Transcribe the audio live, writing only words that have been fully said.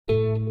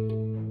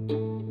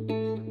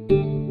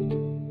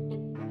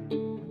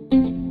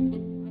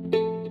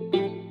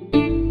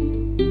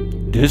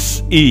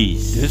This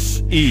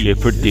is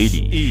Shepherd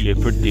Daily.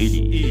 Shepherd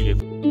Daily.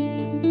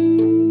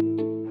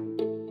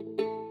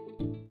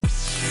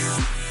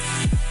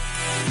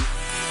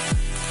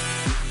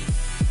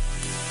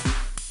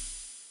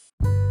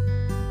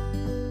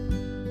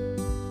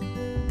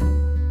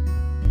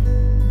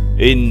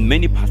 In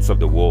many parts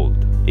of the world,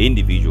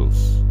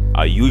 individuals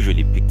are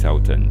usually picked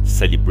out and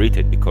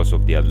celebrated because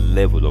of their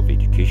level of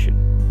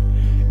education.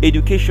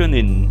 Education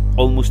in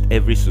almost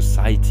every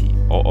society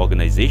or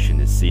organization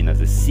is seen as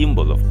a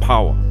symbol of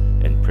power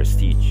and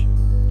prestige.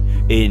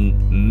 In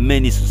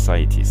many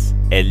societies,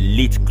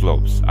 elite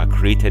clubs are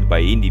created by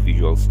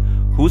individuals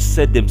who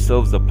set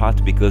themselves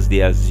apart because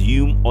they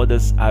assume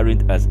others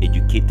aren't as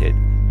educated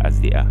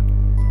as they are.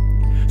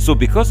 So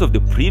because of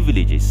the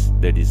privileges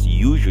that is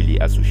usually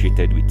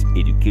associated with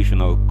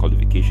educational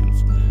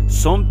qualifications,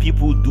 some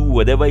people do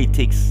whatever it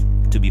takes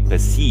to be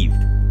perceived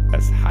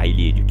as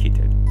highly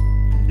educated.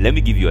 Let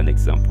me give you an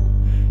example.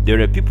 There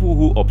are people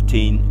who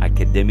obtain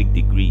academic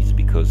degrees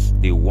because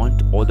they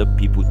want other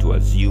people to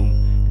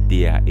assume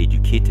they are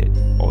educated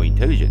or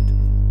intelligent.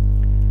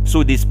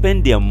 So they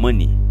spend their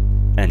money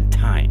and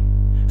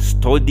time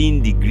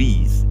studying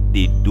degrees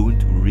they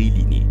don't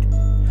really need.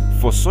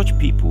 For such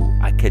people,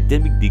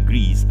 academic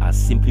degrees are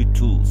simply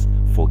tools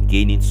for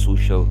gaining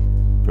social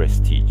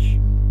prestige.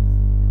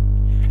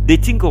 They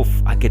think of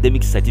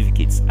academic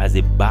certificates as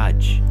a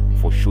badge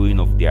for showing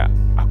off their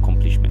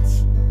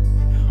accomplishments.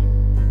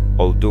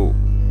 Although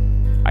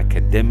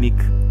academic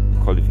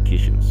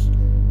qualifications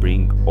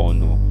bring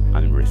honor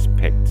and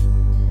respect,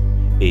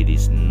 it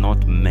is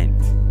not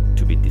meant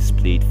to be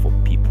displayed for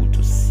people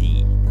to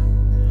see.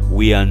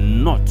 We are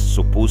not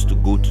supposed to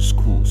go to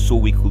school so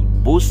we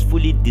could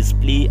boastfully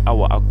display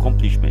our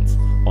accomplishments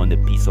on a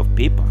piece of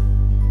paper.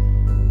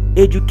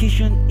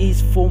 Education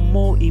is for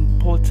more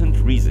important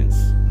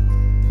reasons.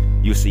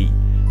 You see,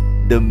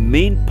 the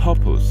main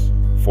purpose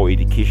for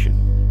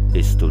education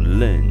is to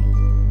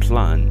learn,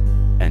 plan,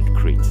 and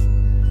create.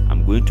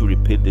 I'm going to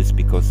repeat this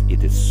because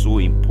it is so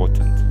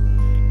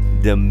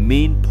important. The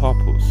main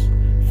purpose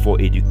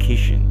for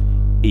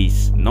education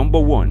is number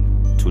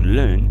 1, to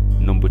learn,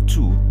 number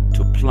 2,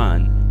 to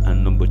plan,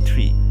 and number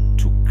 3,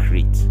 to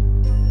create.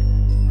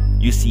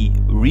 You see,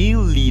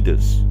 real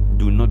leaders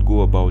do not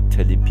go about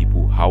telling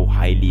people how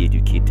highly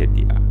educated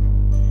they are.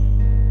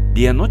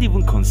 They are not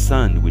even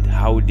concerned with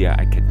how their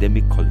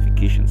academic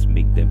qualifications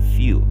make them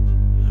feel.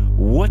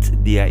 What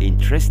they are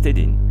interested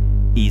in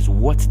is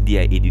what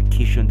their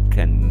education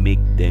can make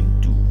them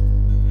do.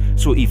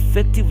 So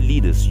effective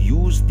leaders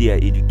use their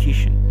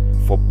education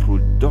for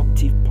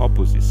productive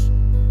purposes.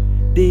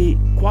 They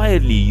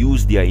quietly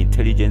use their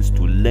intelligence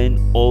to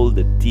learn all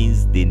the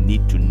things they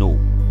need to know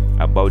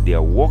about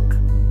their work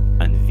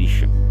and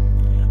vision.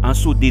 And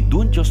so they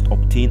don't just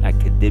obtain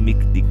academic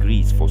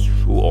degrees for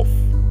show off.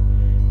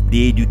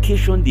 The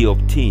education they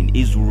obtain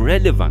is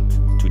relevant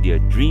to their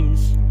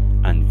dreams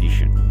and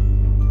vision.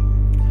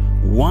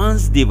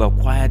 Once they've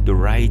acquired the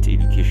right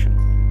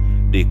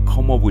education, they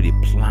come up with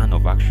a plan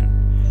of action,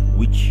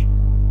 which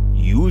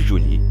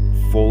usually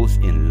falls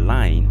in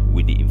line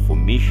with the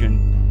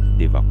information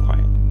they've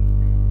acquired.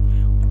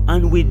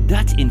 And with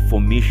that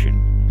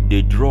information,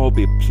 they draw up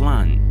a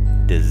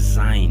plan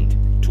designed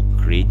to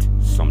create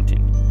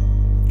something.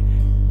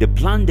 The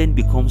plan then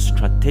becomes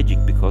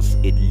strategic because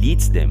it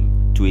leads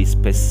them to a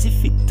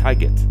specific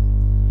target.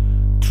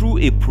 Through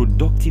a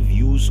productive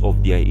use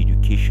of their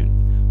education,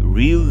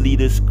 real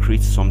leaders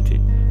create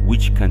something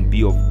which can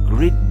be of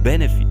great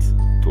benefit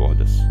to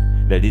others.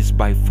 That is,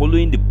 by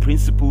following the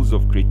principles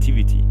of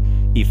creativity,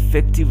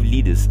 effective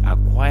leaders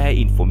acquire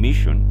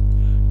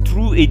information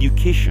through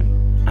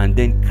education and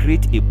then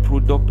create a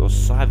product or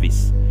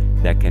service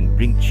that can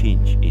bring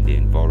change in the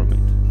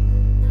environment.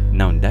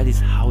 Now, that is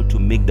how to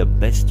make the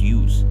best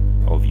use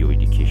of your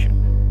education.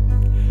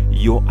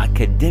 Your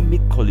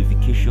academic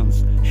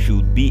qualifications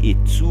should be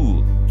a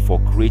tool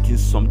for creating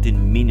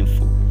something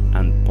meaningful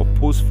and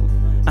purposeful,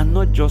 and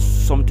not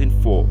just something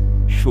for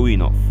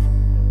showing off.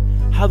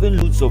 Having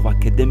loads of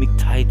academic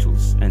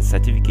titles and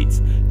certificates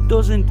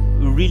doesn't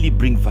really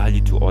bring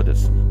value to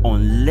others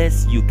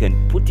unless you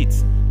can put it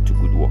to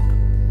good work.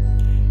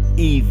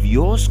 If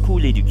your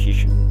school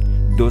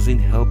education doesn't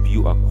help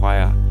you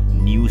acquire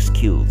new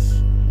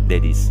skills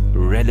that is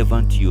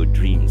relevant to your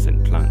dreams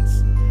and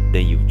plans,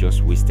 then you've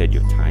just wasted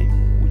your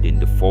time within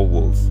the four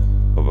walls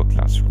of a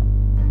classroom.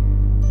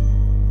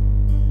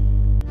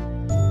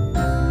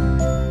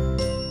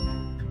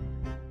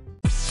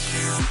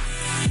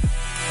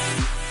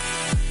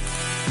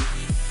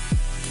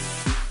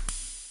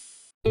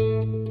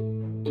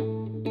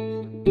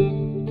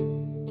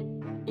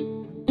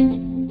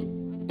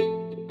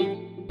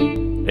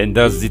 And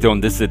that's it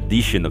on this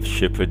edition of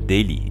Shepherd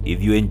Daily.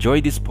 If you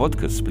enjoyed this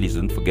podcast, please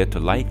don't forget to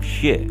like,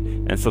 share,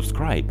 and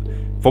subscribe.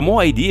 For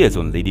more ideas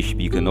on leadership,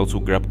 you can also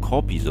grab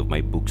copies of my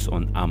books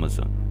on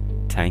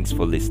Amazon. Thanks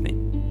for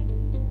listening.